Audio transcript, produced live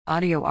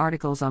Audio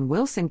articles on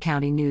Wilson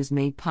County News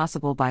made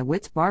possible by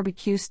Witt's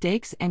Barbecue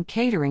Steaks and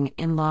Catering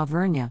in La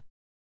Vernia.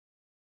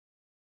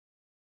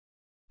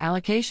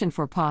 Allocation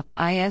for Poth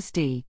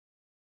ISD.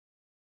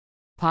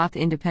 Poth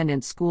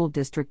Independent School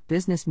District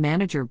Business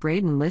Manager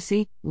Braden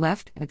Lissy,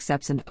 left,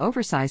 accepts an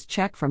oversized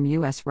check from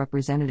U.S.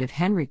 Representative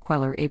Henry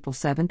Queller April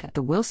 7 at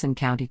the Wilson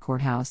County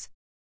Courthouse.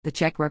 The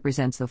check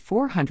represents the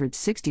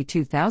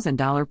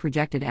 $462,000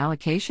 projected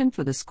allocation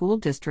for the school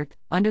district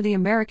under the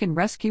American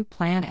Rescue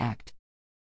Plan Act.